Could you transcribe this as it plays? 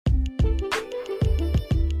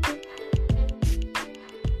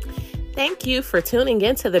Thank you for tuning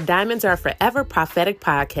in to the Diamonds Are Forever Prophetic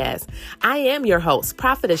podcast. I am your host,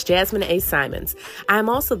 Prophetess Jasmine A. Simons. I'm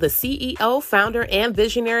also the CEO, founder, and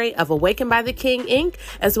visionary of Awakened by the King, Inc.,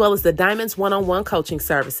 as well as the Diamonds One-on-One Coaching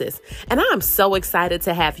Services. And I'm so excited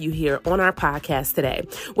to have you here on our podcast today.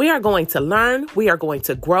 We are going to learn, we are going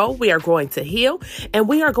to grow, we are going to heal, and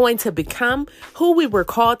we are going to become who we were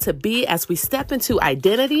called to be as we step into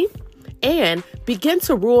identity and begin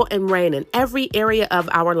to rule and reign in every area of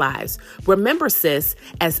our lives. Remember, sis,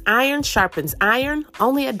 as iron sharpens iron,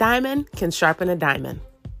 only a diamond can sharpen a diamond.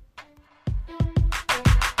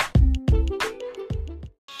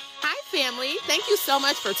 Family, thank you so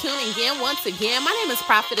much for tuning in once again. My name is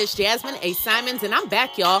Prophetess Jasmine A. Simons, and I'm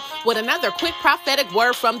back, y'all, with another quick prophetic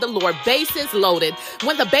word from the Lord. Bases loaded.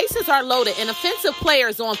 When the bases are loaded and offensive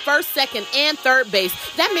players on first, second, and third base,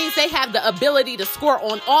 that means they have the ability to score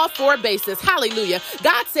on all four bases. Hallelujah.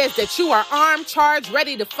 God says that you are armed, charged,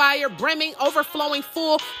 ready to fire, brimming, overflowing,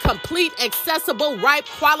 full, complete, accessible, ripe,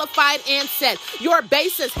 qualified, and set. Your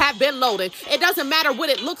bases have been loaded. It doesn't matter what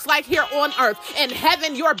it looks like here on earth. In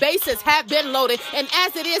heaven, your bases have been loaded, and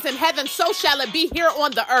as it is in heaven, so shall it be here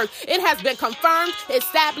on the earth. It has been confirmed,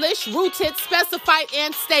 established, rooted, specified,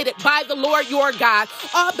 and stated by the Lord your God.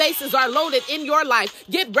 All bases are loaded in your life.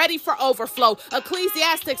 Get ready for overflow.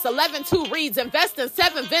 Ecclesiastes 11:2 reads, invest in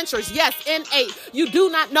 7 ventures, yes, in 8. You do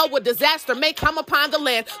not know what disaster may come upon the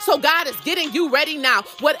land, so God is getting you ready now.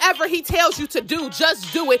 Whatever he tells you to do,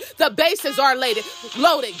 just do it. The bases are loaded.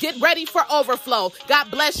 Get ready for overflow. God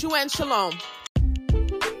bless you and shalom.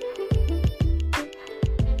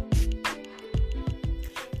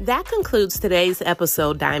 That concludes today's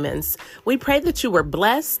episode, Diamonds. We pray that you were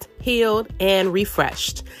blessed, healed, and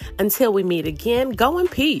refreshed. Until we meet again, go in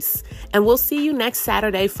peace. And we'll see you next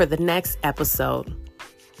Saturday for the next episode.